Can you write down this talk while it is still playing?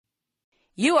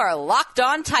You are Locked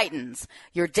On Titans,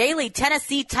 your daily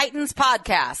Tennessee Titans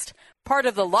podcast, part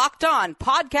of the Locked On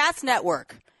Podcast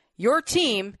Network, your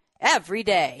team every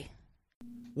day.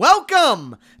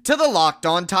 Welcome to the Locked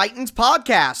On Titans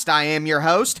podcast. I am your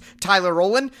host, Tyler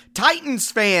Rowland. Titans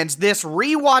fans, this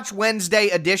Rewatch Wednesday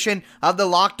edition of the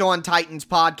Locked On Titans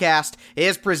podcast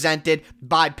is presented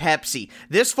by Pepsi.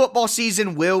 This football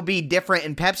season will be different,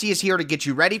 and Pepsi is here to get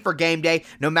you ready for game day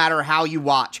no matter how you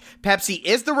watch. Pepsi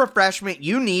is the refreshment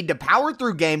you need to power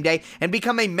through game day and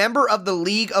become a member of the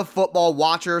League of Football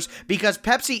Watchers, because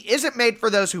Pepsi isn't made for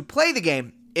those who play the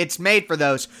game. It's made for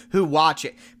those who watch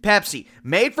it. Pepsi,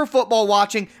 made for football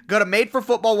watching. Go to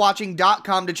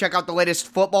madeforfootballwatching.com to check out the latest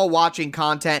football watching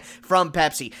content from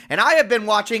Pepsi. And I have been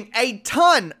watching a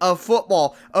ton of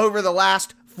football over the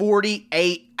last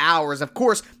 48 hours. Of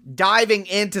course, diving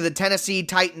into the Tennessee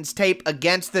Titans tape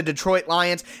against the Detroit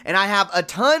Lions, and I have a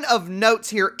ton of notes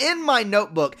here in my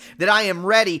notebook that I am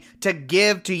ready to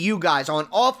give to you guys on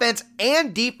offense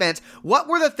and defense. What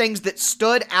were the things that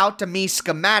stood out to me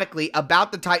schematically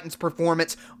about the Titans'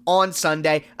 performance on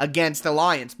Sunday against the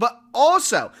Lions? But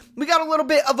also, we got a little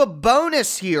bit of a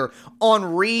bonus here on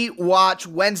Rewatch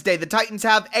Wednesday. The Titans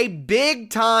have a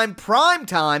big-time,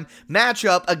 prime-time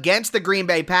matchup against the Green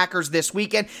Bay Packers this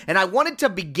weekend, and I wanted to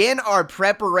begin our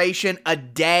preparation a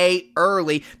day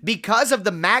early because of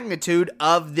the magnitude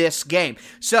of this game.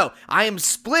 So, I am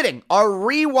splitting our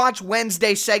Rewatch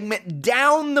Wednesday segment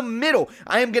down the middle.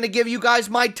 I am going to give you guys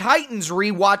my Titans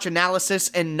rewatch analysis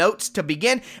and notes to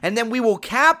begin, and then we will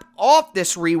cap off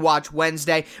this Rewatch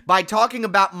Wednesday by talking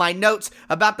about my notes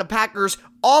about the Packers'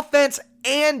 offense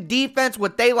and defense,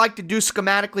 what they like to do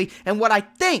schematically, and what I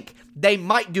think they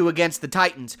might do against the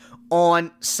Titans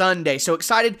on Sunday. So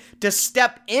excited to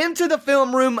step into the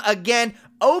film room again,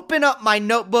 open up my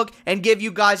notebook, and give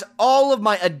you guys all of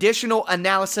my additional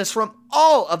analysis from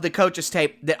all of the coaches'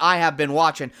 tape that I have been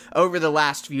watching over the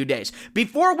last few days.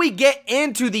 Before we get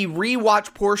into the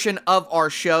rewatch portion of our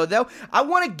show, though, I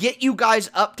want to get you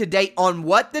guys up to date on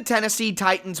what the Tennessee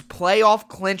Titans playoff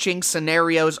clinching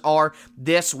scenarios are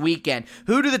this weekend.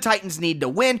 Who do the Titans need to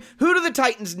win? Who do the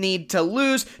Titans need to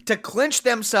lose to clinch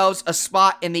themselves a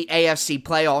spot in the AFC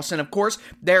playoffs? And of course,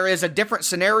 there is a different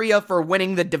scenario for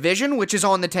winning the division, which is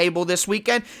on the table this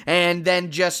weekend, and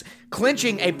then just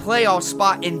clinching a playoff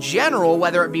spot in general,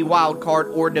 whether it be wild card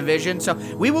or division. So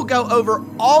we will go over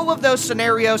all of those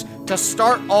scenarios to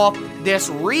start off this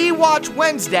Rewatch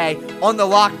Wednesday on the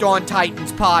Locked On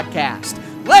Titans podcast.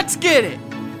 Let's get it!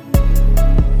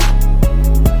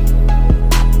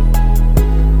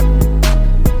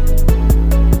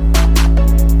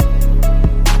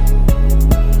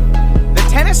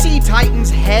 Titans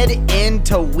head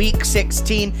into Week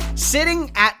 16 sitting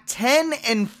at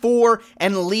 10-4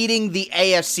 and leading the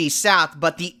AFC South,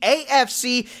 but the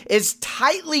AFC is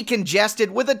tightly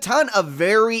congested with a ton of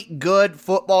very good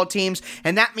football teams,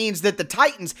 and that means that the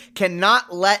Titans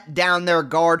cannot let down their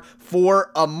guard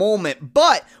for a moment.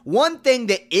 But one thing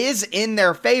that is in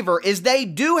their favor is they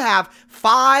do have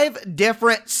 5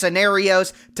 different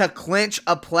scenarios to clinch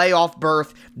a playoff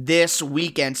berth this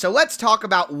weekend. So let's talk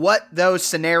about what those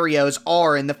scenarios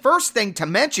are. And the first thing to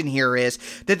mention here is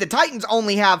that the Titans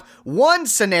only have one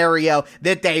scenario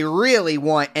that they really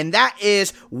want, and that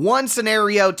is one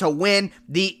scenario to win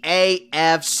the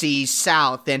AFC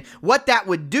South. And what that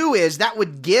would do is that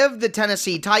would give the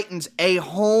Tennessee Titans a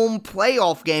home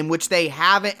playoff game, which they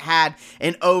haven't had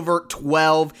in over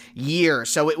 12 years.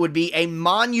 So it would be a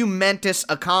monumentous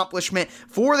accomplishment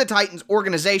for the Titans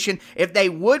organization if they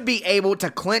would be able to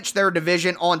clinch their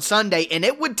division on Sunday, and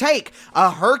it would take a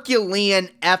Herculean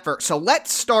effort. So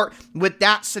let's start with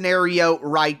that scenario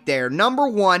right there. Number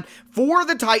one, for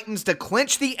the Titans to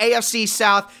clinch the AFC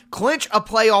South, clinch a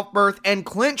playoff berth, and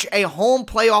clinch a home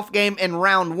playoff game in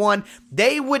round one,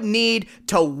 they would need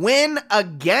to win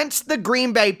against the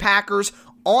Green Bay Packers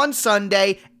on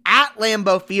Sunday at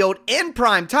Lambeau Field in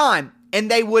prime time. And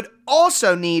they would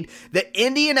also need the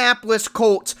Indianapolis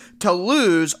Colts to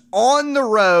lose on the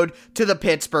road to the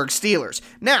Pittsburgh Steelers.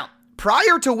 Now,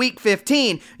 prior to Week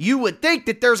 15, you would think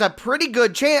that there's a pretty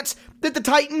good chance that the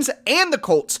Titans and the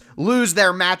Colts lose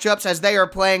their matchups as they are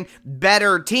playing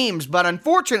better teams. But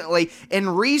unfortunately, in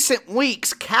recent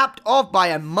weeks, capped off by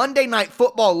a Monday Night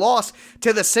Football loss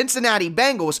to the Cincinnati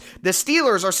Bengals, the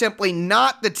Steelers are simply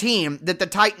not the team that the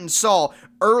Titans saw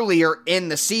earlier in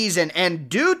the season. And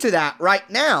due to that, right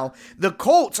now, the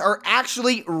Colts are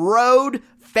actually road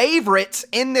favorites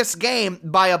in this game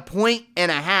by 1.5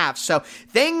 points. So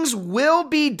things will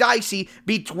be dicey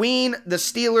between the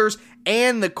Steelers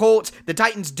and the Colts. The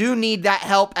Titans do need that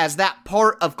help as that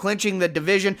part of clinching the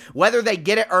division. Whether they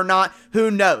get it or not,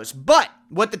 who knows? But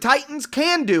what the Titans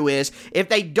can do is, if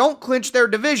they don't clinch their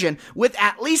division, with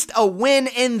at least a win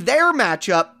in their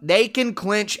matchup, they can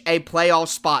clinch a playoff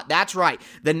spot. That's right.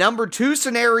 The number 2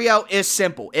 scenario is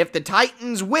simple. If the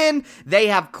Titans win, they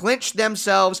have clinched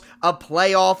themselves a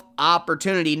playoff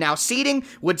opportunity. Now, seeding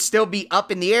would still be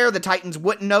up in the air. The Titans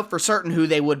wouldn't know for certain who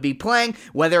they would be playing,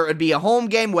 whether it would be a home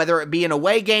game, whether it be an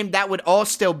away game. That would all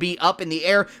still be up in the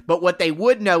air. But what they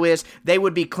would know is they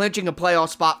would be clinching a playoff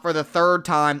spot for the 3rd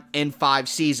time in 5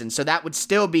 seasons. So that would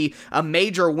still be a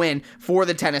major win for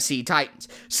the Tennessee Titans.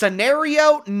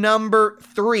 Scenario number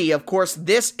 3, of course,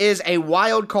 this is a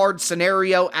wild card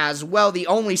scenario as well. The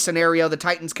only scenario the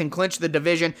Titans can clinch the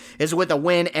division is with a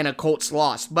win and a Colts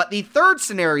loss. But the 3rd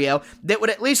scenario that would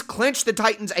at least clinch the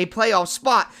Titans a playoff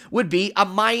spot would be a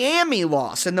Miami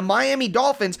loss. And the Miami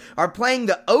Dolphins are playing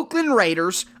the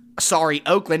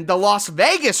the Las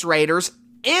Vegas Raiders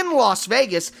in Las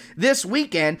Vegas this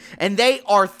weekend, and they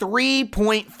are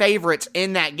 3-point favorites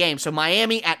in that game. So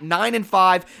Miami at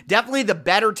 9-5, definitely the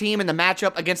better team in the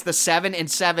matchup against the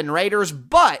 7-7 Raiders.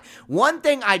 But one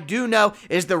thing I do know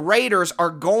is the Raiders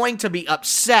are going to be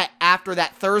upset after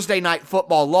that Thursday night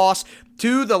football loss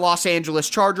to the Los Angeles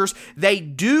Chargers. They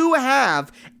do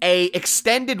have a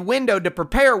extended window to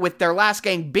prepare with their last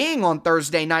game being on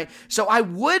Thursday night, so I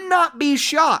would not be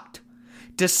shocked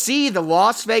to see the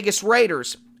Las Vegas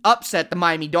Raiders upset the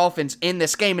Miami Dolphins in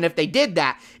this game. And if they did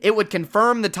that, it would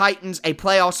confirm the Titans a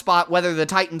playoff spot, whether the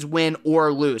Titans win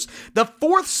or lose. The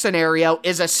 4th scenario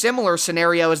is a similar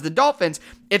scenario as the Dolphins.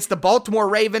 It's the Baltimore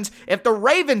Ravens. If the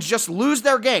Ravens just lose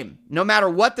their game, no matter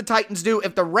what the Titans do,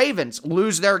 if the Ravens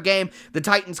lose their game, the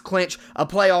Titans clinch a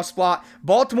playoff spot.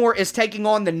 Baltimore is taking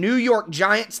on the New York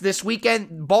Giants this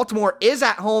weekend. Baltimore is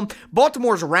at home.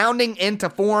 Baltimore's rounding into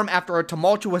form after a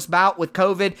tumultuous bout with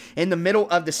COVID in the middle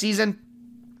of the season.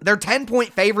 They're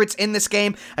 10-point favorites in this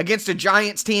game against a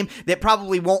Giants team that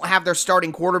probably won't have their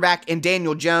starting quarterback in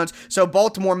Daniel Jones, so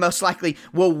Baltimore most likely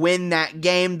will win that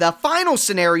game. The final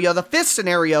scenario, the 5th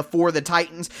scenario for the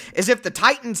Titans, is if the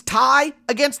Titans tie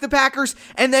against the Packers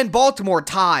and then Baltimore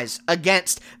ties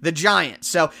against the Giants.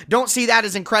 So don't see that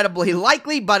as incredibly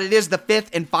likely, but it is the 5th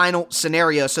and final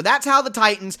scenario. So that's how the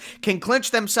Titans can clinch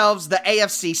themselves the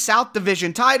AFC South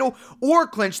Division title or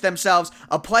clinch themselves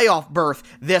a playoff berth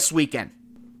this weekend.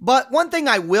 But one thing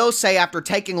I will say after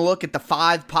taking a look at the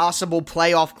 5 possible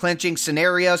playoff clinching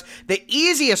scenarios, the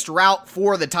easiest route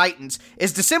for the Titans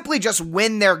is to simply just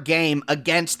win their game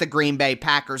against the Green Bay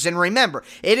Packers. And remember,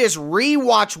 it is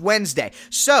Rewatch Wednesday.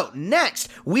 So next,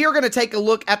 we are going to take a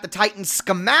look at the Titans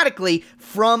schematically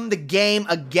from the game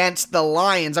against the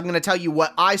Lions. I'm going to tell you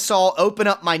what I saw, open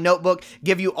up my notebook,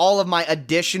 give you all of my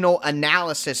additional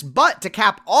analysis. But to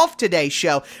cap off today's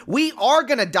show, we are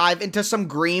going to dive into some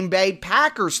Green Bay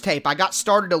Packers tape. I got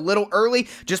started a little early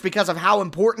just because of how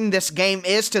important this game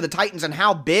is to the Titans and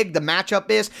how big the matchup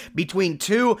is between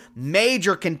 2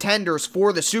 major contenders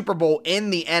for the Super Bowl in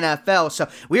the NFL. So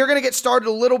we are going to get started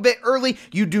a little bit early.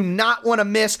 You do not want to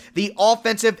miss the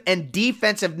offensive and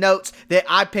defensive notes that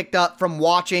I picked up from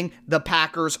watching the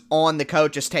Packers on the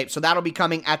coaches tape. So that'll be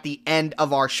coming at the end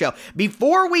of our show.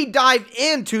 Before we dive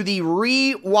into the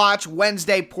Rewatch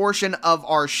Wednesday portion of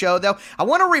our show, though, I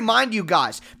want to remind you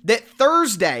guys that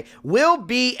Thursday will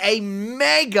be a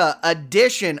mega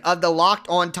edition of the Locked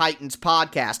On Titans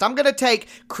podcast. I'm going to take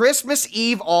Christmas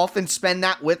Eve off and spend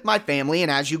that with my family, and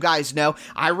as you guys know,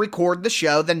 I record the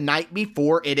show the night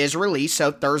before it is released,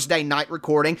 so Thursday night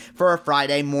recording for a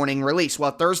Friday morning release.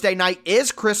 Well, Thursday night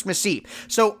is Christmas Eve,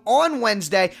 so on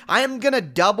Wednesday, I am going to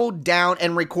double down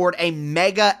and record a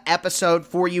mega episode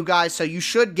for you guys, so you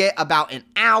should get about an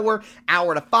hour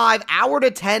to 5, hour to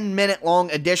 10 minute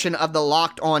long edition of the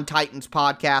Locked On Titans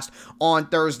podcast on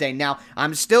Thursday. Now,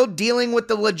 I'm still dealing with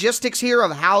the logistics here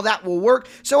of how that will work,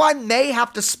 so I may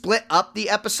have to split up the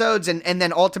episodes, and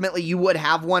then ultimately you would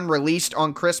have one released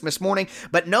on Christmas morning,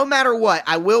 but no matter what,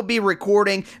 I will be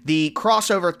recording the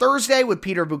crossover Thursday with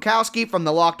Peter Bukowski from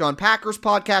the Locked On Packers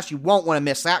podcast. You won't want to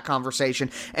miss that conversation,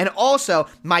 and also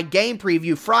my game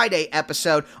preview Friday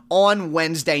episode on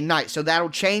Wednesday night, so that'll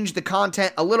change the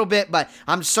content a little bit, but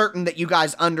I'm certain that you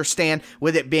guys understand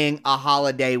with it being a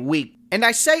holiday week. And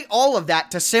I say all of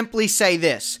that to simply say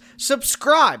this: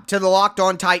 subscribe to the Locked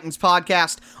On Titans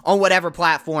podcast on whatever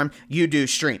platform you do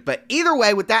stream. But either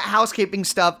way, with that housekeeping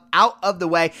stuff out of the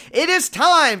way, it is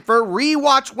time for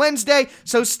Rewatch Wednesday.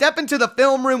 So step into the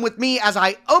film room with me as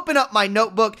I open up my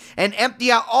notebook and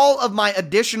empty out all of my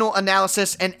additional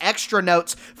analysis and extra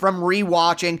notes from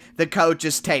rewatching the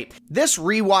coach's tape. This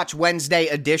Rewatch Wednesday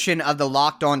edition of the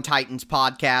Locked On Titans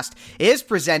podcast is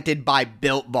presented by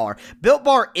Built Bar. Built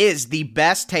Bar is the the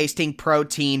best tasting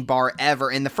protein bar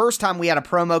ever. And the first time we had a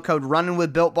promo code running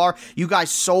with Built Bar, you guys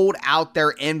sold out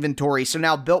their inventory. So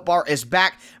now Built Bar is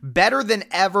back better than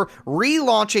ever,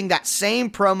 relaunching that same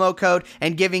promo code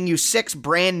and giving you 6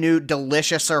 brand new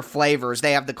deliciouser flavors.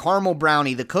 They have the caramel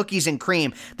brownie, the cookies and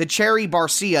cream, the cherry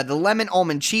barcia, the lemon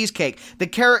almond cheesecake, the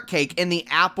carrot cake, and the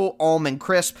apple almond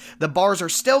crisp. The bars are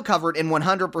still covered in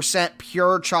 100%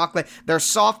 pure chocolate. They're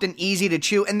soft and easy to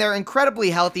chew, and they're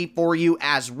incredibly healthy for you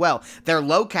as well. They're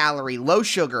low calorie, low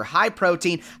sugar, high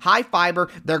protein, high fiber.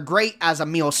 They're great as a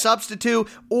meal substitute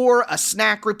or a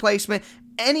snack replacement.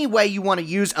 Any way you want to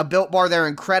use a Built Bar, they're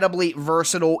incredibly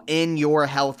versatile in your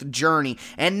health journey.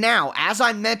 And now, as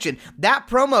I mentioned, that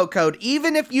promo code,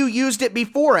 even if you used it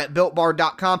before at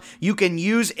BuiltBar.com, you can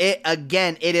use it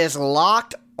again. It is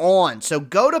locked on. So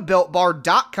go to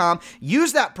BuiltBar.com,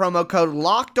 use that promo code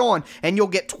Locked On, and you'll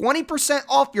get 20%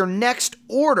 off your next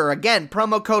order. Again,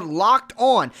 promo code Locked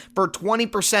On for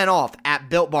 20% off at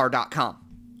BuiltBar.com.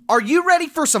 Are you ready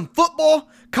for some football?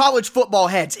 College football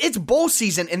heads, it's bowl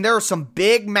season and there are some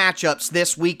big matchups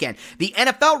this weekend. The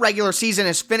NFL regular season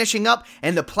is finishing up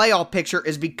and the playoff picture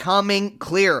is becoming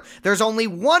clear. There's only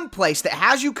one place that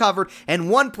has you covered and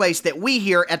one place that we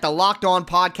here at the Locked On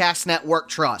Podcast Network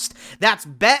trust. That's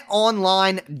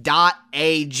betonline.ag.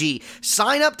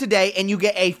 Sign up today and you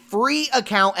get a free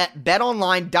account at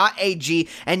betonline.ag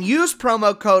and use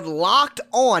promo code Locked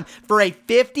On for a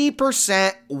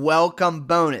 50% welcome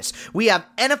bonus. We have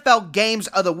NFL games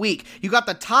of the week. You got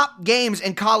the top games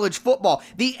in college football.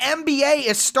 The NBA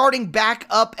is starting back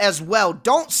up as well.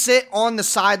 Don't sit on the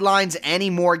sidelines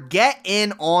anymore. Get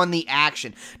in on the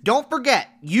action. Don't forget,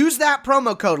 use that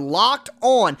promo code Locked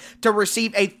On to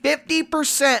receive a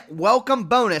 50% welcome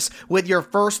bonus with your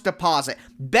first deposit.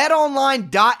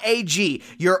 BetOnline.ag,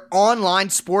 your online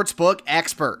sportsbook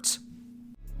experts.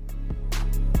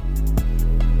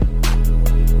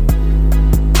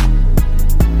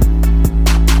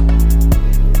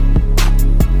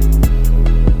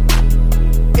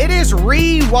 It is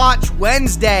Rewatch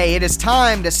Wednesday. It is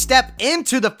time to step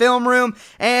into the film room,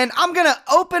 and I'm going to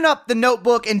open up the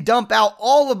notebook and dump out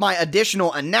all of my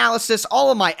additional analysis, all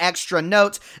of my extra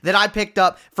notes that I picked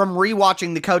up from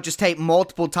rewatching the coach's tape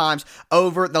multiple times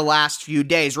over the last few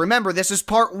days. Remember, this is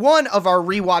part 1 of our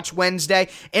Rewatch Wednesday.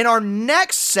 In our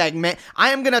next segment, I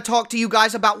am going to talk to you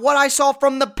guys about what I saw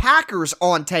from the Packers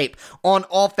on tape on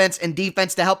offense and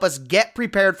defense to help us get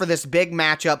prepared for this big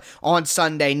matchup on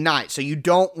Sunday night. So you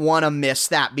don't want to miss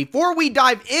that. Before we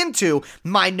dive into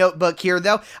my notebook here,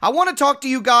 though, I want to talk to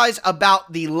you guys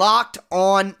about the Locked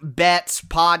On Bets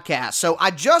podcast. So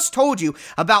I just told you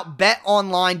about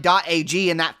betonline.ag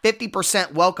and that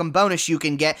 50% welcome bonus you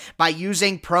can get by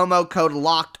using promo code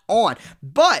Locked On.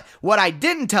 But what I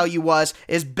didn't tell you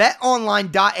is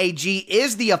betonline.ag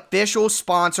is the official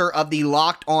sponsor of the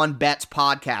Locked On Bets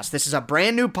podcast. This is a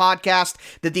brand new podcast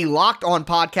that the Locked On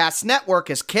Podcast Network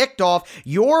has kicked off.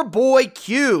 Your boy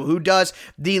Q, who does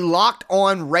the Locked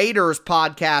On Raiders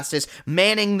podcast, is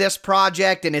manning this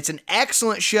project, and it's an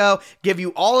excellent show. Give you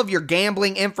all of your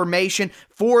gambling information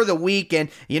for the week. And,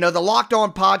 you know, the Locked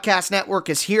On Podcast Network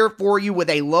is here for you with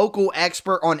a local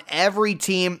expert on every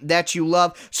team that you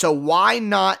love. So why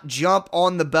not jump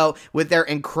on the boat with their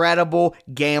incredible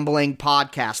gambling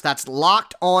podcast? That's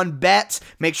Locked On Bets.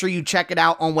 Make sure you check it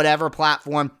out on whatever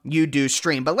platform you do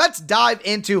stream. But let's dive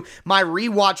into my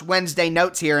Rewatch Wednesday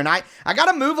notes here. And I got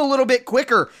to move a little bit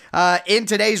quicker in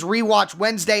today's Rewatch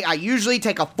Wednesday. I usually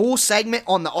take a full segment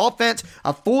on the offense,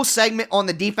 a full segment on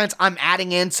the defense. I'm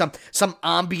adding in some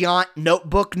ambient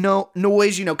notebook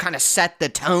noise, you know, kind of set the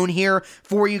tone here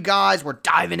for you guys. We're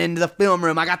diving into the film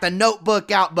room. I got the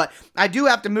notebook out, but I do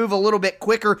have to move a little bit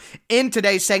quicker in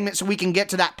today's segment so we can get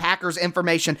to that Packers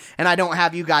information, and I don't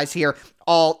have you guys here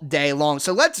all day long.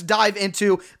 So let's dive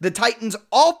into the Titans'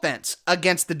 offense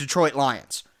against the Detroit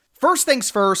Lions. First things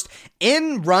first,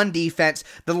 in run defense,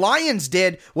 the Lions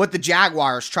did what the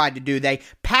Jaguars tried to do. They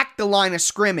packed the line of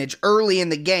scrimmage early in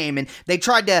the game, and they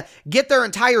tried to get their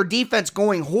entire defense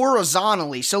going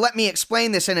horizontally. So let me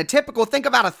explain this. In a typical, think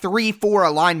about a 3-4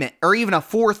 alignment, or even a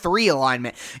 4-3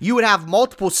 alignment. You would have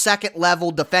multiple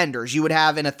second-level defenders. You would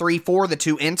have in a 3-4 the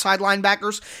 2 inside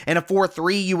linebackers. In a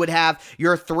 4-3, you would have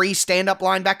your 3 stand-up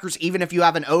linebackers. Even if you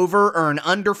have an over or an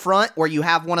under front, where you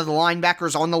have one of the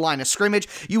linebackers on the line of scrimmage,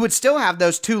 you would still have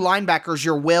those 2 linebackers,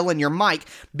 your Will and your Mike,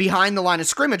 behind the line of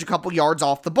scrimmage a couple yards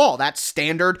off the ball. That's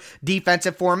standard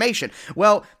defensive formation.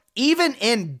 Well, even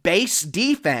in base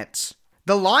defense,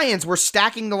 the Lions were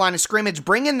stacking the line of scrimmage,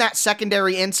 bringing that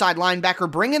secondary inside linebacker,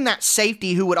 bringing that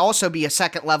safety who would also be a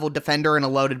second-level defender in a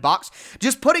loaded box,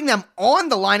 just putting them on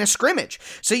the line of scrimmage.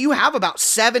 So you have about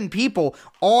 7 people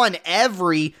on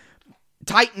every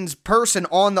Titans person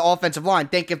on the offensive line.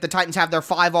 Think if the Titans have their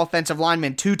 5 offensive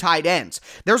linemen, 2 tight ends.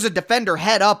 There's a defender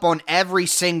head up on every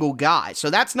single guy. So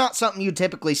that's not something you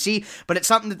typically see, but it's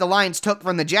something that the Lions took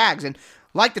from the Jags. And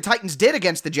like the Titans did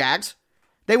against the Jags,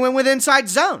 they went with inside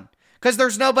zone. Because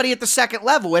there's nobody at the second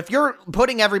level. If you're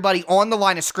putting everybody on the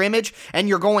line of scrimmage and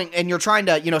you're trying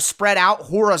to, spread out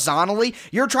horizontally,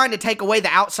 you're trying to take away the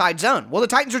outside zone. Well, the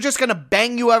Titans are just going to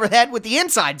bang you over the head with the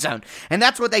inside zone. And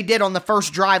that's what they did on the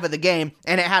first drive of the game.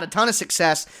 And it had a ton of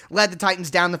success, led the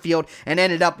Titans down the field, and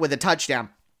ended up with a touchdown.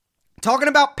 Talking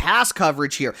about pass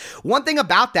coverage here, one thing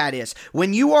about that is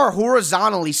when you are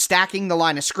horizontally stacking the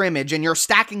line of scrimmage and you're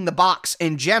stacking the box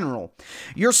in general,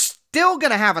 you're still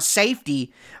going to have a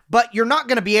safety, but you're not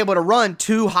going to be able to run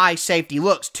 2 high safety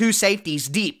looks, 2 safeties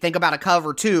deep. Think about a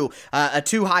cover 2, a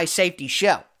 2 high safety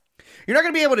shell. You're not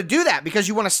going to be able to do that because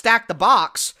you want to stack the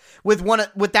box with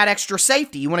that extra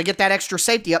safety. You want to get that extra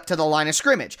safety up to the line of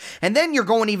scrimmage. And then you're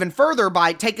going even further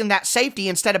by taking that safety,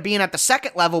 instead of being at the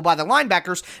second level by the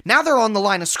linebackers, now they're on the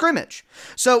line of scrimmage.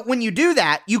 So when you do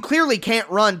that, you clearly can't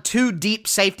run 2 deep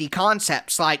safety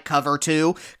concepts like cover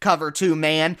 2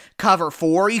 man, cover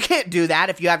 4. You can't do that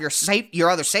if you have your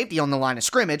other safety on the line of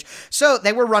scrimmage. So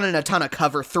they were running a ton of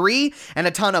cover 3 and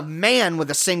a ton of man with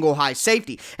a single high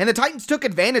safety. And the Titans took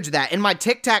advantage of that. In my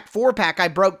Tic Tac 4-pack, I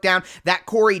broke down that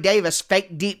Corey Davis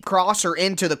fake deep crosser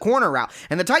into the corner route.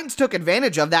 And the Titans took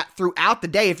advantage of that throughout the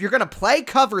day. If you're going to play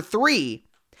cover 3,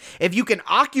 if you can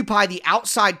occupy the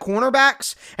outside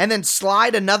cornerbacks and then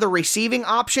slide another receiving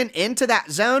option into that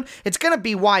zone, it's going to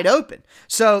be wide open.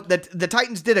 So the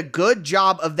Titans did a good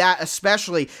job of that,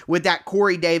 especially with that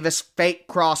Corey Davis fake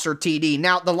crosser TD.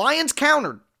 Now, the Lions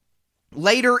countered.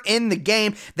 Later in the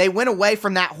game, they went away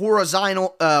from that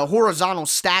horizontal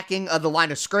stacking of the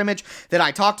line of scrimmage that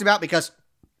I talked about because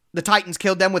the Titans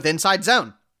killed them with inside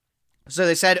zone. So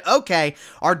they said, okay,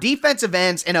 our defensive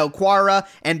ends in Okwara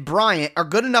and Bryant are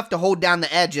good enough to hold down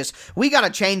the edges. We got to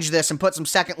change this and put some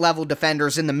second-level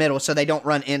defenders in the middle so they don't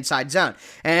run inside zone.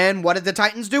 And what did the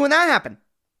Titans do when that happened?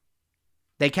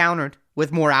 They countered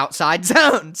with more outside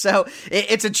zone. So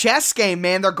it's a chess game,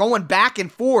 man. They're going back and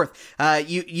forth.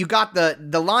 You got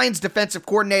the Lions defensive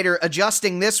coordinator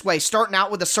adjusting this way, starting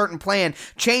out with a certain plan,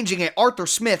 changing it. Arthur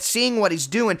Smith seeing what he's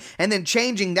doing, and then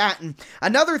changing that. And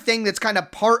another thing that's kind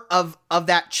of part of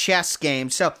that chess game.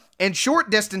 So in short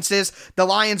distances, the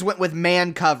Lions went with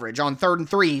man coverage on 3rd and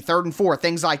 3, 3rd and 4,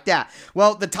 things like that.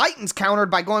 Well, the Titans countered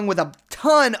by going with a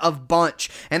ton of bunch,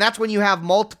 and that's when you have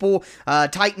multiple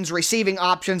Titans receiving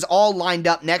options all lined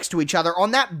up next to each other.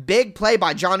 On that big play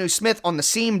by Jonnu Smith on the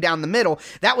seam down the middle,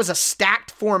 that was a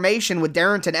stacked formation with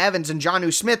Darrynton Evans and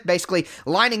Jonnu Smith basically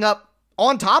lining up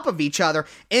on top of each other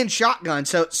in shotgun.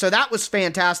 So that was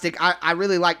fantastic. I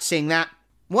really liked seeing that.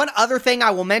 One other thing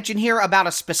I will mention here about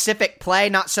a specific play,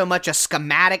 not so much a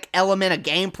schematic element, a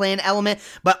game plan element,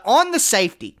 but on the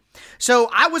safety. So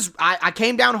I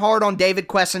came down hard on David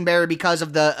Quessenberry because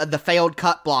of the failed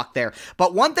cut block there.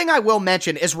 But one thing I will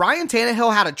mention is Ryan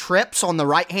Tannehill had a trips on the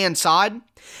right-hand side.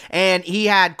 And he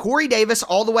had Corey Davis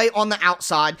all the way on the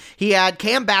outside. He had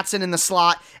Cam Batson in the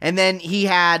slot. And then he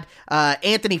had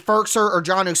Anthony Firkser or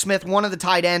Jonnu Smith, one of the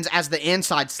tight ends, as the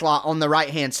inside slot on the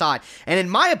right-hand side. And in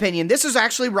my opinion, this is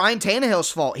actually Ryan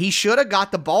Tannehill's fault. He should have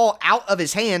got the ball out of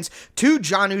his hands to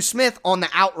Jonnu Smith on the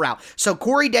out route. So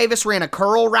Corey Davis ran a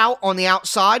curl route on the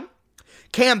outside.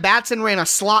 Cam Batson ran a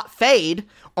slot fade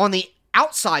on the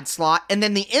outside slot, and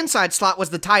then the inside slot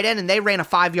was the tight end, and they ran a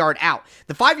 5-yard out.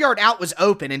 The 5-yard out was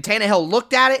open, and Tannehill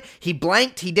looked at it, he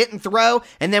blanked, he didn't throw,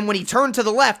 and then when he turned to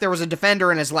the left, there was a defender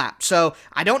in his lap. So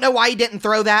I don't know why he didn't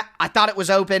throw that. I thought it was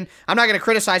open. I'm not going to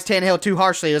criticize Tannehill too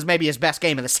harshly. It was maybe his best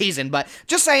game of the season, but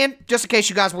just saying, just in case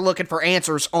you guys were looking for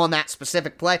answers on that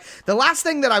specific play. The last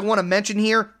thing that I want to mention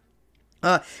here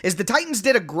is the Titans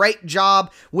did a great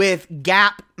job with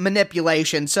gap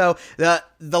manipulation. So the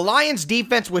Lions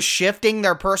defense was shifting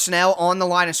their personnel on the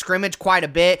line of scrimmage quite a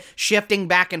bit, shifting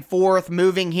back and forth,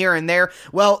 moving here and there.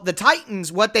 Well, the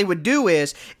Titans, what they would do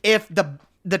is if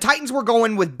the Titans were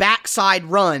going with backside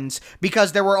runs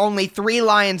because there were only 3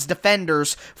 Lions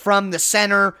defenders from the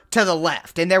center to the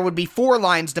left, and there would be 4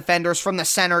 Lions defenders from the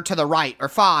center to the right, or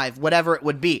 5, whatever it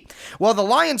would be. Well, the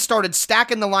Lions started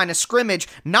stacking the line of scrimmage,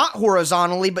 not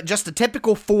horizontally, but just a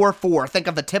typical 4-4. Think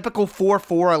of a typical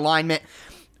 4-4 alignment,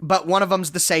 but one of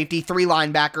them's the safety, 3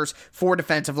 linebackers, 4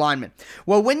 defensive linemen.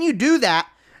 Well, when you do that,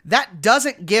 that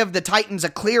doesn't give the Titans a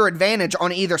clear advantage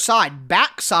on either side.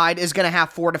 Backside is going to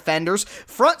have 4 defenders.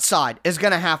 Front side is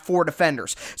going to have 4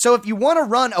 defenders. So if you want to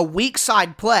run a weak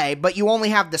side play, but you only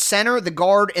have the center, the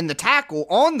guard, and the tackle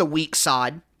on the weak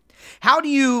side, how do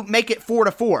you make it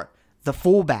 4-4? The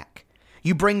fullback.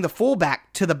 You bring the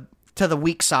fullback to to the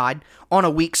weak side on a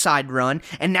weak side run,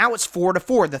 and now it's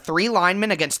 4-4. The 3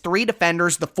 linemen against 3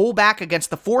 defenders, the fullback against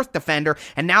the 4th defender,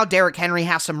 and now Derrick Henry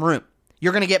has some room.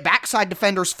 You're going to get backside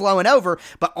defenders flowing over,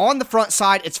 but on the front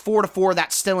side, it's 4-4.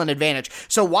 That's still an advantage.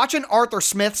 So watching Arthur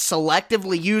Smith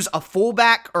selectively use a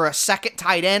fullback or a second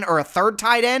tight end or a third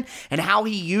tight end and how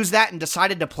he used that and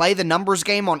decided to play the numbers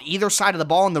game on either side of the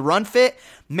ball in the run fit,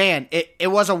 man,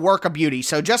 it was a work of beauty.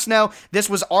 So just know this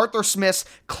was Arthur Smith's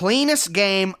cleanest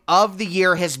game of the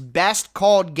year, his best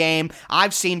called game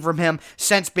I've seen from him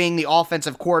since being the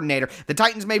offensive coordinator. The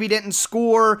Titans maybe didn't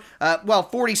score,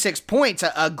 46 points,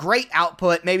 a great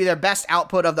output, maybe their best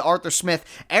output of the Arthur Smith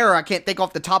era. I can't think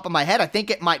off the top of my head. I think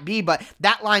it might be, but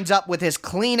that lines up with his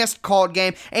cleanest called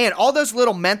game. And all those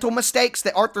little mental mistakes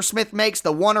that Arthur Smith makes,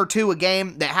 the 1 or 2 a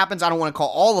game that happens, I don't want to call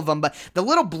all of them, but the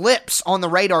little blips on the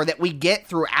radar that we get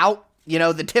throughout,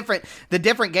 the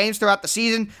different games throughout the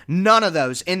season, none of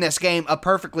those in this game, a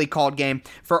perfectly called game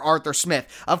for Arthur Smith.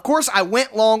 Of course, I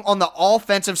went long on the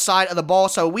offensive side of the ball,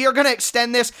 so we are going to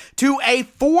extend this to a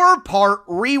 4-part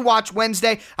rewatch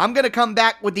Wednesday. I'm going to come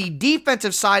back with the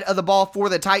defensive side of the ball for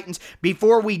the Titans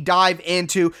before we dive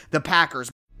into the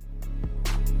Packers.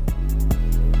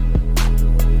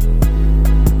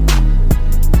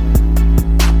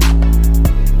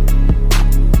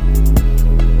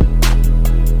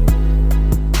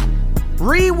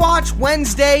 Rewatch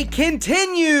Wednesday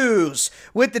continues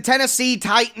with the Tennessee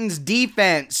Titans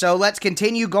defense. So let's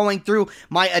continue going through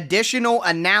my additional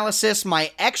analysis,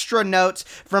 my extra notes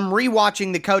from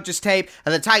rewatching the coach's tape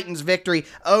of the Titans' victory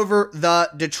over the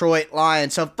Detroit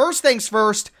Lions. So first things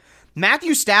first,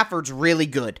 Matthew Stafford's really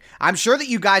good. I'm sure that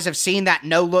you guys have seen that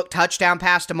no-look touchdown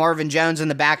pass to Marvin Jones in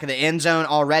the back of the end zone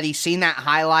already, seen that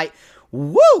highlight.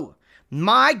 Woo!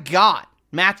 My God.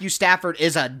 Matthew Stafford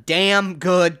is a damn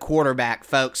good quarterback,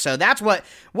 folks. So that's what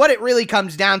it really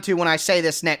comes down to when I say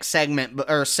this next segment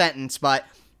or sentence. But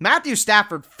Matthew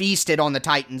Stafford feasted on the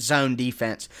Titans' zone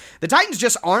defense. The Titans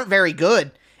just aren't very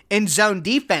good in zone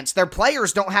defense. Their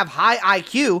players don't have high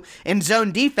IQ in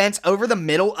zone defense over the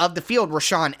middle of the field.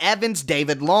 Rashaan Evans,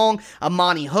 David Long,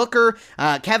 Amani Hooker,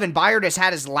 Kevin Byard has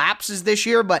had his lapses this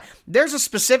year, but there's a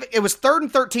specific, it was 3rd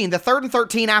and 13, the 3rd and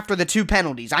 13 after the 2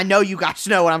 penalties. I know you guys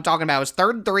know what I'm talking about. It was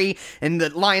 3rd and 3, and the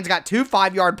Lions got 2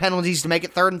 5-yard penalties to make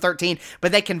it 3rd and 13,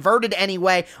 but they converted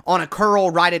anyway on a curl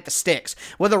right at the sticks.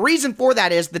 Well, the reason for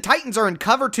that is the Titans are in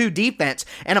cover 2 defense,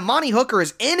 and Amani Hooker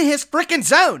is in his freaking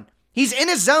zone. He's in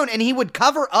his zone, and he would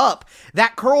cover up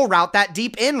that curl route, that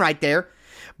deep end right there.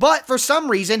 But for some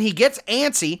reason, he gets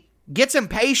antsy, gets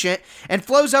impatient, and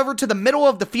flows over to the middle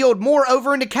of the field, more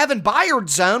over into Kevin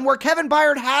Byard's zone, where Kevin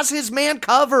Byard has his man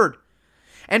covered.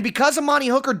 And because Amani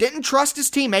Hooker didn't trust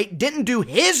his teammate, didn't do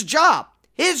his job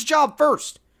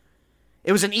first,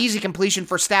 it was an easy completion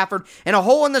for Stafford and a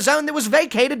hole in the zone that was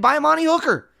vacated by Amani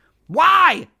Hooker.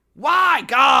 Why? Why?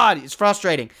 God, it's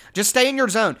frustrating. Just stay in your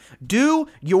zone. Do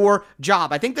your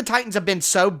job. I think the Titans have been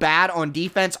so bad on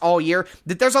defense all year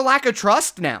that there's a lack of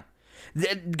trust now.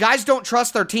 The guys don't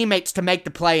trust their teammates to make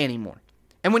the play anymore.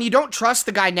 And when you don't trust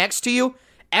the guy next to you,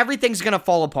 everything's going to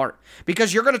fall apart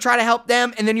because you're going to try to help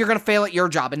them and then you're going to fail at your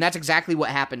job. And that's exactly what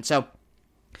happened. So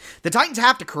the Titans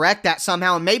have to correct that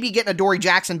somehow, and maybe getting Adoree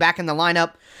Jackson back in the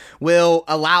lineup will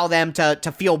allow them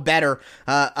to feel better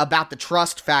about the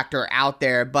trust factor out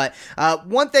there. But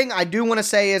one thing I do want to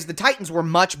say is the Titans were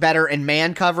much better in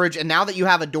man coverage, and now that you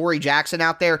have Adoree Jackson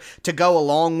out there to go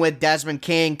along with Desmond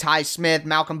King, Ty Smith,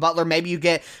 Malcolm Butler, maybe you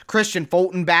get Christian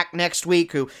Fulton back next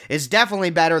week, who is definitely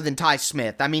better than Ty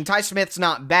Smith. I mean, Ty Smith's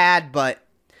not bad, but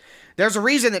there's a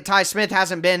reason that Ty Smith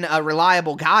hasn't been a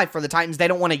reliable guy for the Titans. They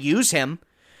don't want to use him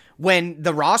when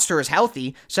the roster is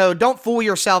healthy. So don't fool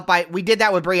yourself we did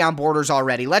that with Breon Borders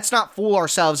already. Let's not fool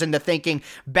ourselves into thinking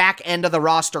back end of the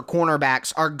roster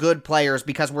cornerbacks are good players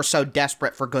because we're so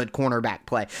desperate for good cornerback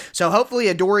play. So hopefully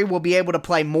Adoree will be able to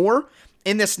play more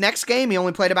in this next game. He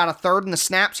only played about a third in the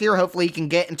snaps here. Hopefully he can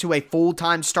get into a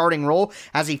full-time starting role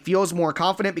as he feels more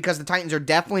confident, because the Titans are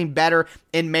definitely better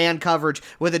in man coverage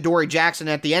with Adoree Jackson.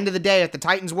 At the end of the day, if the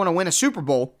Titans want to win a Super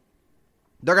Bowl,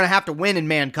 they're going to have to win in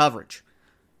man coverage.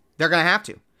 They're going to have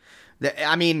to.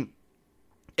 I mean,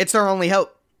 it's their only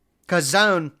hope, because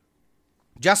zone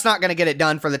just not going to get it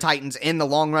done for the Titans in the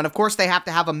long run. Of course, they have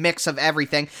to have a mix of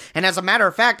everything. And as a matter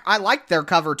of fact, I like their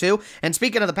cover 2. And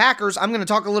speaking of the Packers, I'm going to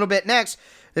talk a little bit next.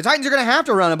 The Titans are going to have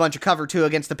to run a bunch of cover 2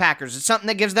 against the Packers. It's something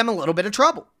that gives them a little bit of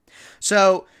trouble.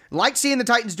 So, like seeing the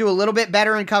Titans do a little bit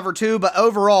better in cover 2, but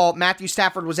overall, Matthew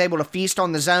Stafford was able to feast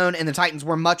on the zone, and the Titans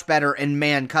were much better in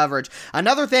man coverage.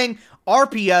 Another thing,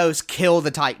 RPOs kill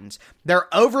the Titans.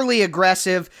 They're overly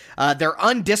aggressive. They're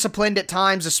undisciplined at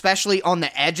times, especially on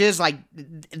the edges. Like,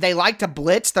 they like to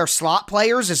blitz their slot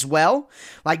players as well,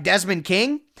 like Desmond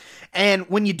King. And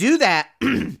when you do that,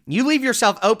 you leave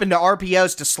yourself open to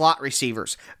RPOs to slot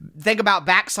receivers. Think about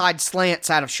backside slants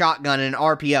out of shotgun and an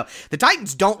RPO. The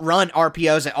Titans don't run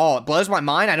RPOs at all. It blows my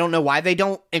mind. I don't know why they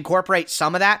don't incorporate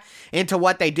some of that into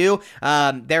what they do.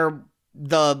 They're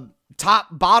the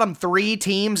bottom 3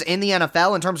 teams in the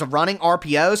NFL in terms of running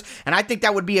RPOs, and I think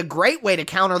that would be a great way to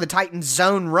counter the Titans'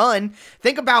 zone run.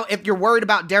 Think about if you're worried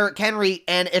about Derrick Henry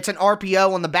and it's an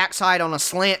RPO on the backside on a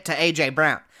slant to A.J.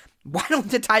 Brown. Why don't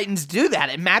the Titans do that?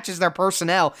 It matches their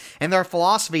personnel and their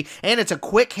philosophy, and it's a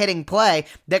quick-hitting play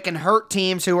that can hurt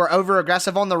teams who are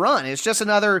over-aggressive on the run. It's just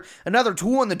another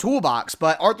tool in the toolbox,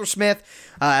 but Arthur Smith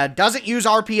doesn't use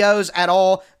RPOs at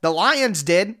all. The Lions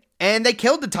did, and they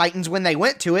killed the Titans when they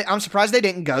went to it. I'm surprised they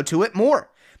didn't go to it more.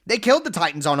 They killed the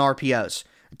Titans on RPOs.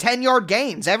 10-yard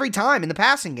gains every time in the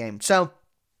passing game. So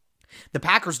the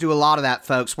Packers do a lot of that,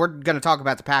 folks. We're going to talk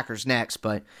about the Packers next,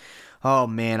 but oh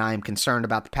man, I am concerned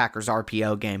about the Packers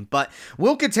RPO game. But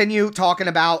we'll continue talking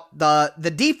about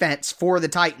the defense for the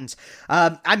Titans.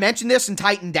 I mentioned this in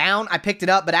Titan Down. I picked it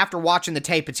up, but after watching the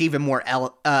tape, it's even more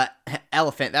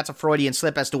elephant. That's a Freudian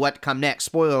slip as to what to come next.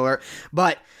 Spoiler alert.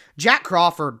 But Jack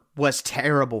Crawford was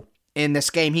terrible in this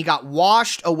game. He got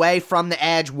washed away from the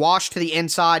edge, washed to the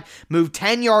inside, moved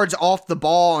 10 yards off the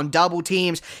ball on double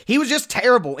teams. He was just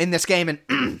terrible in this game.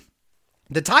 And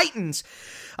the Titans,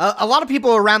 a lot of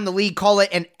people around the league call it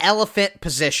an elephant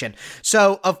position.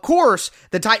 So, of course,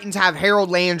 the Titans have Harold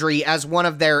Landry as one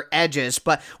of their edges,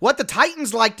 but what the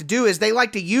Titans like to do is they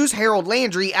like to use Harold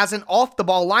Landry as an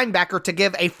off-the-ball linebacker to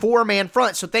give a 4-man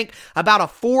front. So think about a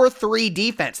 4-3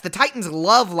 defense. The Titans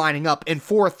love lining up in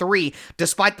 4-3,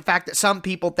 despite the fact that some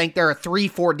people think they're a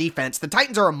 3-4 defense. The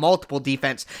Titans are a multiple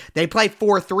defense. They play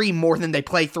 4-3 more than they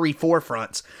play 3-4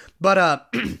 fronts.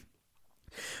 But,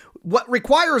 what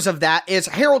requires of that is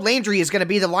Harold Landry is going to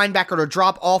be the linebacker to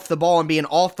drop off the ball and be an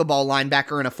off-the-ball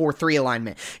linebacker in a 4-3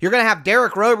 alignment. You're going to have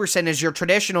Derek Roberson as your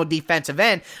traditional defensive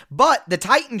end, but the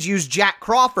Titans use Jack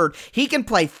Crawford. He can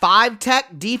play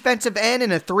 5-tech defensive end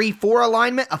in a 3-4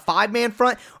 alignment, a 5-man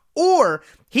front, or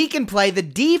he can play the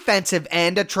defensive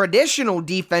end, a traditional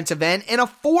defensive end, in a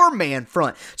 4-man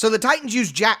front. So the Titans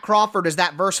use Jack Crawford as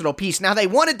that versatile piece. Now, they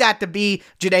wanted that to be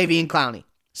Jadeveon Clowney.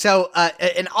 So,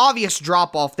 an obvious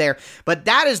drop-off there, but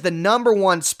that is the number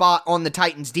one spot on the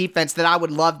Titans' defense that I would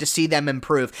love to see them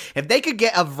improve. If they could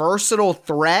get a versatile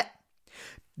threat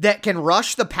that can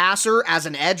rush the passer as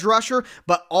an edge rusher,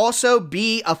 but also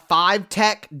be a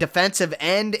 5-tech defensive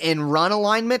end in run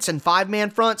alignments and 5-man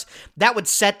fronts, that would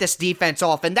set this defense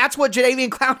off. And that's what Jadeveon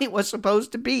Clowney was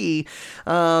supposed to be.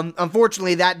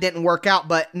 Unfortunately, that didn't work out,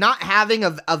 but not having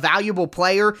a valuable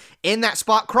player in that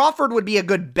spot, Crawford would be a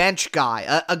good bench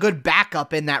guy, a good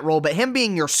backup in that role, but him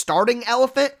being your starting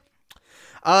elephant,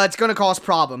 it's going to cause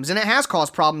problems, and it has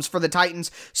caused problems for the Titans,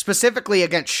 specifically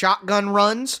against shotgun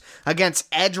runs, against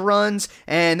edge runs,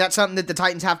 and that's something that the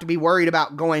Titans have to be worried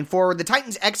about going forward. The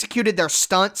Titans executed their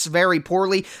stunts very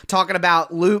poorly, talking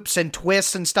about loops and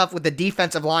twists and stuff with the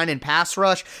defensive line and pass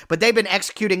rush, but they've been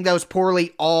executing those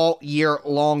poorly all year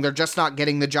long. They're just not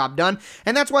getting the job done,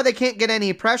 and that's why they can't get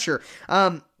any pressure.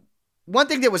 One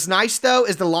thing that was nice, though,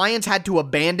 is the Lions had to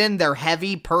abandon their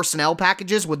heavy personnel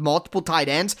packages with multiple tight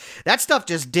ends. That stuff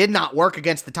just did not work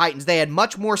against the Titans. They had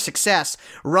much more success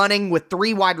running with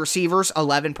 3 wide receivers,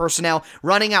 11 personnel,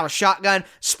 running out of shotgun,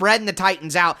 spreading the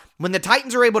Titans out. When the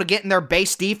Titans are able to get in their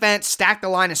base defense, stack the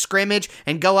line of scrimmage,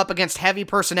 and go up against heavy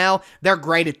personnel, they're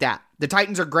great at that. The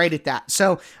Titans are great at that.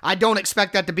 So I don't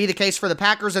expect that to be the case for the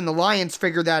Packers, and the Lions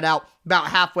figured that out about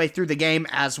halfway through the game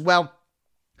as well.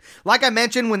 Like I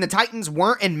mentioned, when the Titans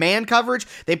weren't in man coverage,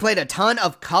 they played a ton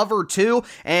of cover 2,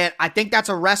 and I think that's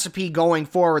a recipe going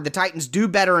forward. The Titans do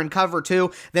better in cover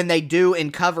 2 than they do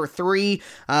in cover 3.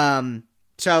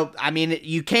 So, I mean,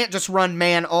 you can't just run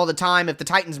man all the time. If the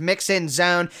Titans mix in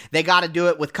zone, they got to do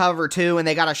it with cover 2, and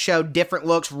they got to show different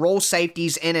looks, roll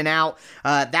safeties in and out.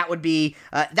 That would be,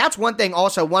 that's one thing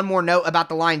also, one more note about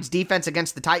the Lions' defense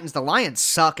against the Titans. The Lions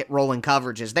suck at rolling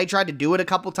coverages. They tried to do it a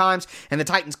couple times, and the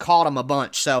Titans caught them a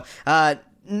bunch. So,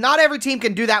 not every team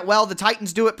can do that well. The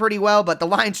Titans do it pretty well, but the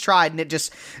Lions tried, and it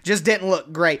just didn't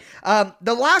look great.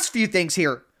 The last few things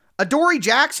here. Adoree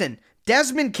Jackson,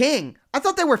 Desmond King, I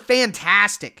thought they were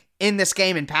fantastic in this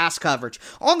game in pass coverage.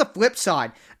 On the flip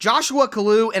side, Joshua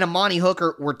Kalu and Amani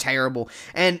Hooker were terrible.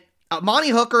 And Amani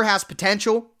Hooker has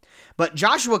potential, But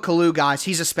Joshua Kalu, guys,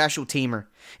 he's a special teamer.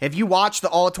 If you watch the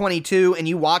All-22 and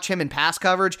you watch him in pass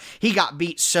coverage, he got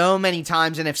beat so many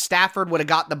times, and if Stafford would have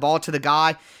got the ball to the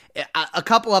guy, a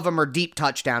couple of them are deep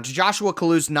touchdowns. Joshua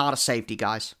Kalu's not a safety,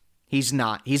 guys. He's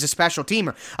not. He's a special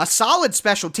teamer. A solid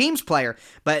special teams player,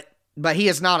 but he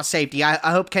is not a safety. I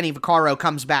hope Kenny Vaccaro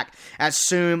comes back as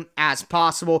soon as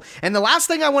possible. And the last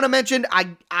thing I want to mention,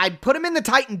 I put him in the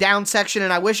Titan down section,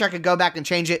 and I wish I could go back and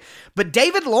change it, but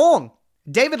David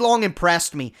Long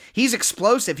impressed me. He's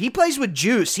explosive. He plays with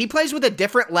juice. He plays with a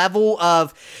different level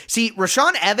of... See,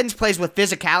 Rashaan Evans plays with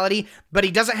physicality, but he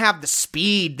doesn't have the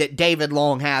speed that David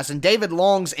Long has. And David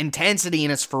Long's intensity and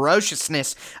his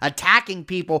ferociousness, attacking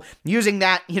people, using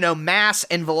that, mass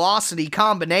and velocity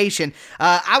combination,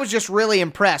 I was just really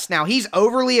impressed. Now, he's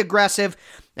overly aggressive.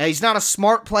 He's not a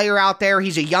smart player out there.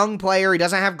 He's a young player. He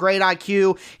doesn't have great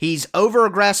IQ. He's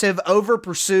over-aggressive,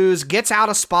 over-pursues, gets out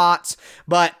of spots.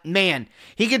 But, man,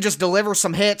 he could just deliver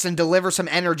some hits and deliver some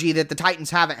energy that the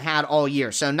Titans haven't had all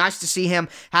year. So, nice to see him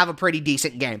have a pretty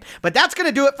decent game. But that's going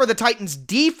to do it for the Titans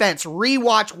defense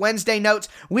rewatch Wednesday notes.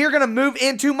 We're going to move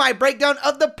into my breakdown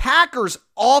of the Packers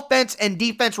offense and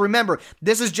defense. Remember,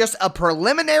 this is just a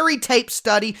preliminary tape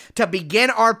study to begin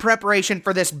our preparation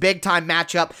for this big-time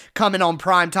matchup coming on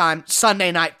primetime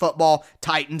Sunday Night Football,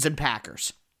 Titans and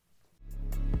Packers.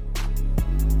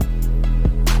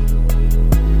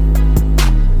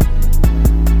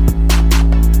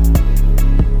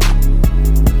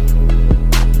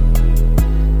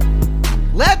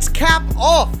 Let's cap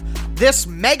off this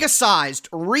mega-sized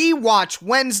rewatch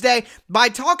Wednesday by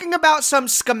talking about some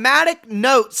schematic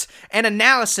notes and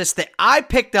analysis that I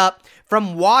picked up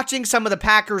from watching some of the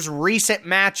Packers' recent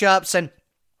matchups. And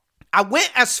I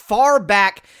went as far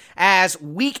back as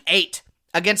Week 8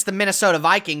 against the Minnesota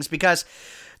Vikings because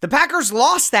the Packers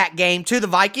lost that game to the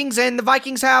Vikings, and the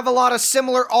Vikings have a lot of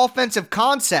similar offensive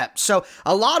concepts. So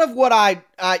a lot of what I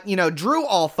drew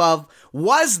off of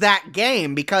was that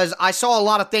game because I saw a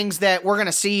lot of things that we're going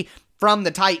to see from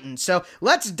the Titans. So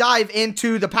let's dive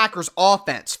into the Packers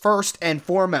offense first and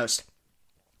foremost.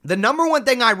 The number one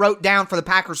thing I wrote down for the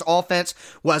Packers offense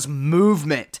was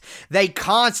movement. They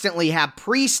constantly have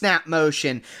pre-snap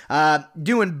motion,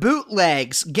 doing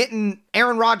bootlegs, getting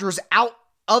Aaron Rodgers out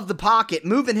of the pocket,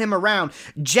 moving him around,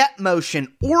 jet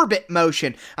motion, orbit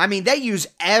motion. I mean, they use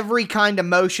every kind of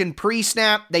motion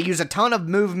pre-snap. They use a ton of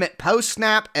movement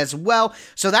post-snap as well.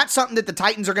 So that's something that the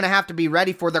Titans are going to have to be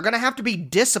ready for. They're going to have to be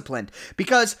disciplined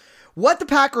because what the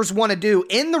Packers want to do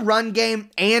in the run game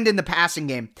and in the passing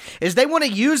game is they want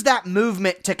to use that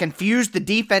movement to confuse the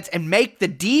defense and make the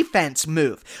defense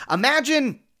move.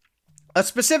 Imagine a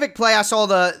specific play. I saw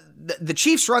the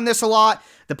Chiefs run this a lot.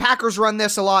 The Packers run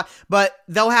this a lot, but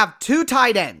they'll have two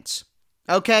tight ends,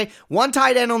 okay? One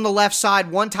tight end on the left side,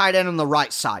 one tight end on the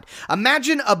right side.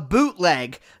 Imagine a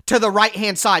bootleg to the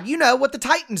right-hand side. You know what the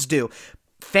Titans do.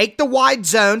 Fake the wide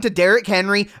zone to Derrick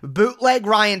Henry, bootleg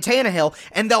Ryan Tannehill,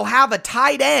 and they'll have a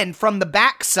tight end from the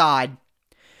backside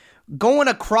going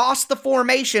across the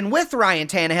formation with Ryan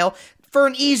Tannehill for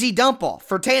an easy dump-off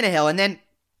for Tannehill, and then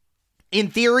in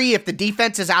theory, if the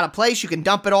defense is out of place, you can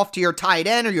dump it off to your tight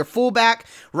end or your fullback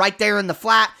right there in the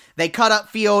flat. They cut up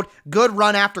field, good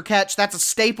run after catch. That's a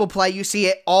staple play. You see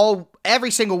it every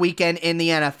single weekend in the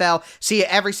NFL. See it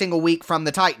every single week from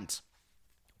the Titans.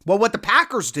 Well, what the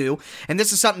Packers do, and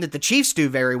this is something that the Chiefs do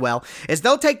very well, is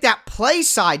they'll take that play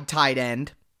side tight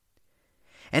end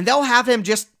and they'll have him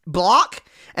just block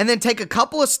and then take a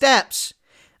couple of steps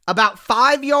about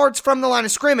 5 yards from the line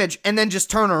of scrimmage and then just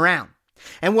turn around.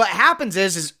 And what happens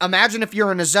is imagine if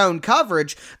you're in a zone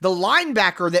coverage, the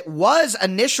linebacker that was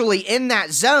initially in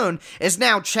that zone is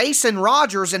now chasing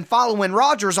Rodgers and following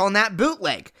Rodgers on that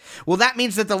bootleg. Well, that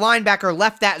means that the linebacker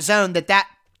left that zone that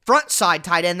front side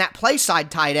tight end, that play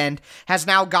side tight end, has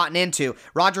now gotten into.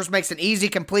 Rodgers makes an easy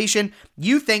completion.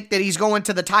 You think that he's going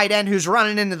to the tight end who's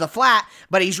running into the flat,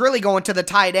 but he's really going to the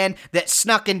tight end that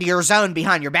snuck into your zone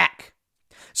behind your back.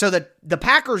 So the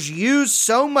Packers use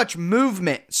so much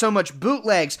movement, so much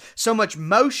bootlegs, so much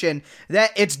motion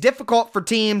that it's difficult for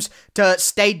teams to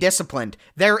stay disciplined.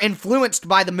 They're influenced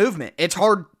by the movement. It's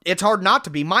hard not to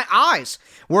be. My eyes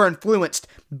were influenced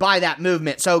by that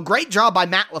movement. So great job by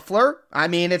Matt LaFleur. I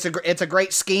mean, it's a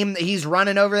great scheme that he's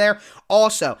running over there.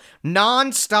 Also,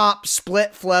 non-stop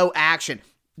split flow action.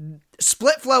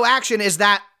 Split flow action is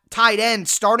that tight end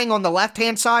starting on the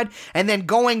left-hand side and then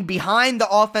going behind the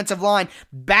offensive line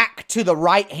back to the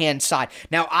right-hand side.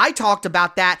 Now, I talked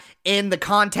about that in the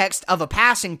context of a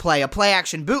passing play, a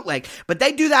play-action bootleg, but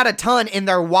they do that a ton in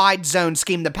their wide zone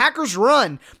scheme. The Packers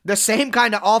run the same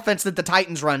kind of offense that the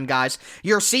Titans run, guys.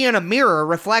 You're seeing a mirror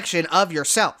reflection of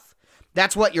yourself.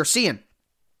 That's what you're seeing.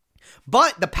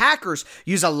 But the Packers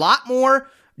use a lot more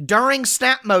during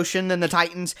snap motion than the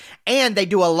Titans, and they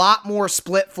do a lot more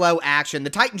split flow action. The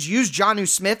Titans use Jonnu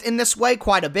Smith in this way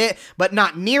quite a bit, but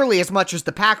not nearly as much as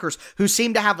the Packers, who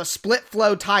seem to have a split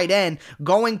flow tight end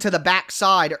going to the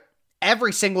backside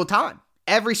every single time.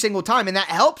 And that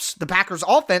helps the Packers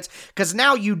offense because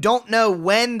now you don't know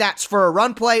when that's for a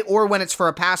run play or when it's for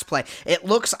a pass play. It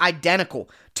looks identical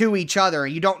to each other.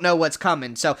 You don't know what's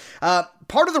coming. So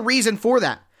part of the reason for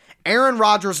that, Aaron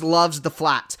Rodgers loves the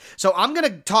flats. So I'm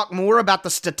going to talk more about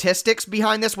the statistics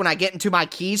behind this when I get into my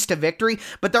keys to victory,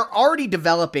 but they're already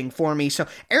developing for me. So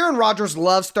Aaron Rodgers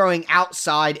loves throwing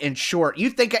outside and short.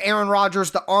 You think of Aaron Rodgers,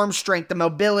 the arm strength, the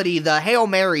mobility, the Hail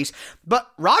Marys,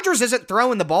 but Rodgers isn't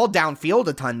throwing the ball downfield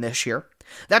a ton this year.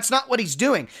 That's not what he's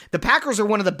doing. The Packers are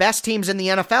one of the best teams in the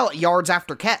NFL at yards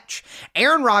after catch.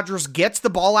 Aaron Rodgers gets the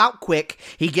ball out quick.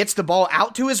 He gets the ball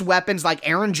out to his weapons like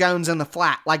Aaron Jones in the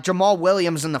flat, like Jamal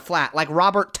Williams in the flat, like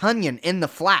Robert Tonyan in the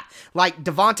flat, like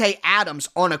Davante Adams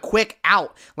on a quick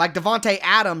out, like Davante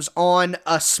Adams on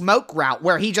a smoke route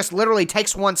where he just literally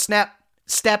takes one step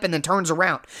and then turns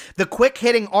around. The quick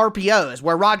hitting RPOs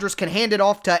where Rodgers can hand it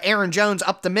off to Aaron Jones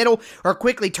up the middle or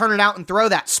quickly turn it out and throw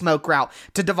that smoke route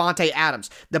to Davante Adams.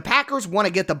 The Packers want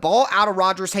to get the ball out of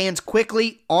Rodgers' hands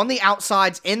quickly on the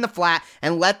outsides in the flat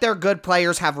and let their good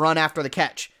players have run after the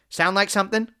catch. Sound like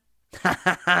something?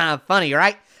 Funny,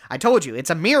 right? I told you, it's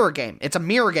a mirror game. It's a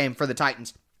mirror game for the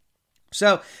Titans.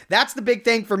 So that's the big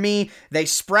thing for me. They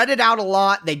spread it out a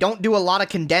lot. They don't do a lot of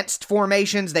condensed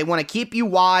formations. They want to keep you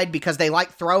wide because they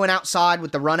like throwing outside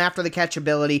with the run after the catch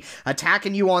ability,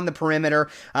 attacking you on the perimeter.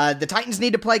 The Titans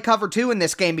need to play cover 2 in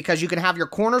this game because you can have your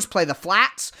corners play the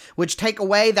flats, which take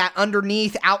away that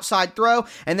underneath outside throw.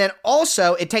 And then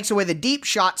also it takes away the deep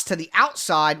shots to the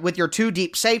outside with your 2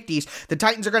 deep safeties. The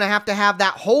Titans are going to have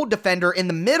that whole defender in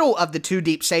the middle of the 2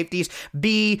 deep safeties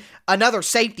be another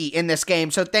safety in this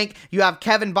game. So think you have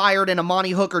Kevin Byard and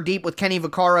Amani Hooker deep with Kenny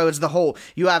Vaccaro as the whole.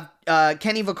 You have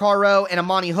Kenny Vaccaro and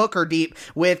Amani Hooker deep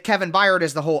with Kevin Byard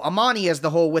as the whole. Amani as the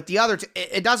whole with the other.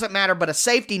 It doesn't matter, but a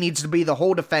safety needs to be the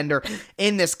whole defender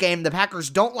in this game. The Packers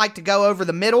don't like to go over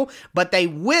the middle, but they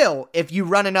will if you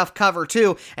run enough cover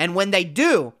 2. And when they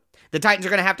do, the Titans are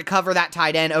going to have to cover that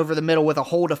tight end over the middle with a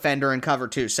whole defender in cover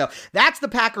 2. So that's the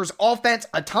Packers offense.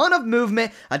 A ton of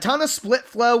movement, a ton of split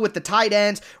flow with the tight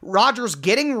ends. Rodgers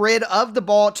getting rid of the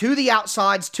ball to the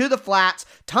outsides, to the flats.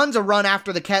 Tons of run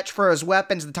after the catch for his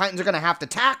weapons. The Titans are going to have to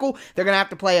tackle. They're going to have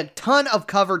to play a ton of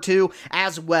cover 2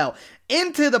 as well.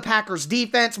 Into the Packers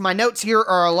defense, my notes here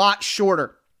are a lot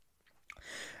shorter.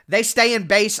 They stay in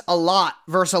base a lot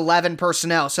versus 11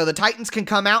 personnel. So the Titans can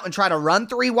come out and try to run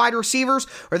 3 wide receivers,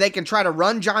 or they can try to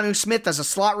run Jonnu Smith as a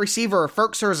slot receiver or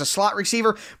Ferkser as a slot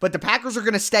receiver, but the Packers are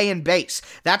going to stay in base.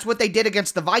 That's what they did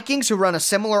against the Vikings, who run a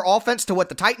similar offense to what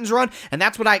the Titans run, and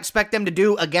that's what I expect them to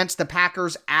do against the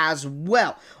Packers as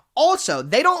well. Also,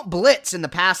 they don't blitz in the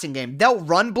passing game. They'll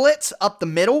run blitz up the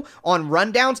middle on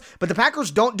rundowns, but the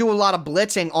Packers don't do a lot of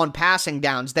blitzing on passing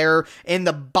downs. They're in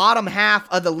the bottom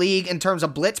half of the league in terms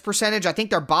of blitz percentage. I think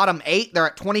they're bottom 8. They're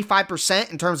at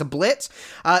 25% in terms of blitz.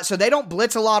 So they don't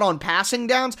blitz a lot on passing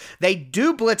downs. They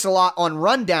do blitz a lot on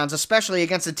rundowns, especially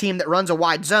against a team that runs a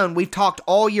wide zone. We've talked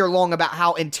all year long about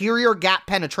how interior gap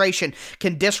penetration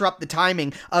can disrupt the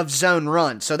timing of zone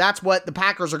runs. So that's what the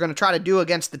Packers are going to try to do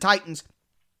against the Titans.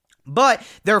 But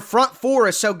their front 4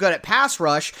 is so good at pass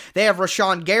rush. They have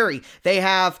Rashawn Gary. They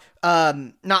have,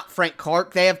 not Frank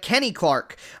Clark. They have Kenny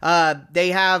Clark. They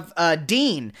have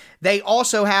Dean. They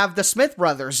also have the Smith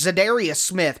brothers, Zadarius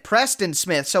Smith, Preston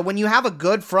Smith. So when you have a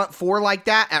good front 4 like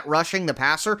that at rushing the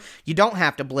passer, you don't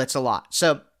have to blitz a lot.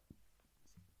 So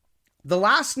the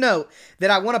last note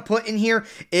that I want to put in here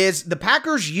is the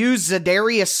Packers use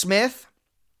Zadarius Smith.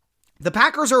 The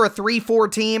Packers are a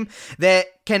 3-4 team that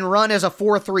can run as a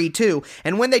 4-3-2.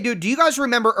 And when they do you guys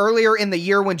remember earlier in the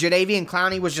year when Jadeveon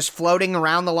Clowney was just floating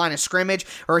around the line of scrimmage,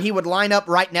 or he would line up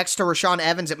right next to Rashaan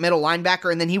Evans at middle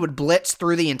linebacker, and then he would blitz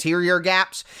through the interior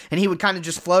gaps, and he would kind of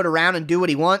just float around and do what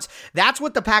he wants? That's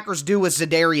what the Packers do with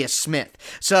Zadarius Smith.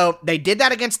 So they did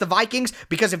that against the Vikings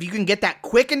because if you can get that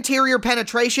quick interior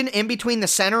penetration in between the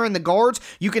center and the guards,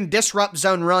 you can disrupt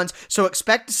zone runs. So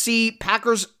expect to see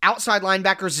Packers outside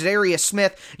linebacker Zadarius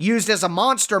Smith used as a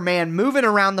monster man, moving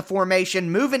around the formation,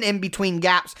 moving in between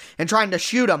gaps, and trying to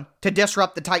shoot them to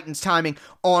disrupt the Titans' timing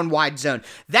on wide zone.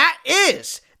 That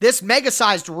is this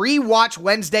mega-sized Rewatch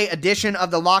Wednesday edition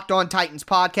of the Locked On Titans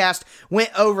podcast.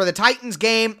 Went over the Titans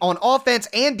game on offense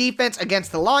and defense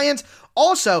against the Lions.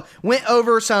 Also, went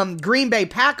over some Green Bay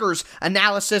Packers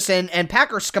analysis and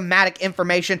Packers schematic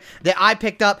information that I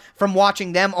picked up from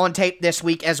watching them on tape this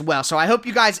week as well. So I hope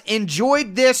you guys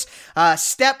enjoyed this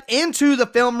step into the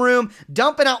film room,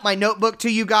 dumping out my notebook to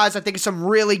you guys. I think it's some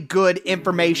really good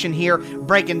information here,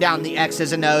 breaking down the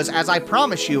X's and O's, as I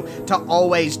promise you to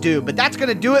always do. But that's going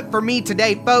to do it for me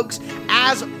today, folks.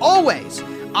 As always,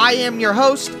 I am your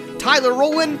host, Tyler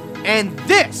Rowland, and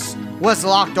this was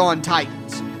Locked On Titans.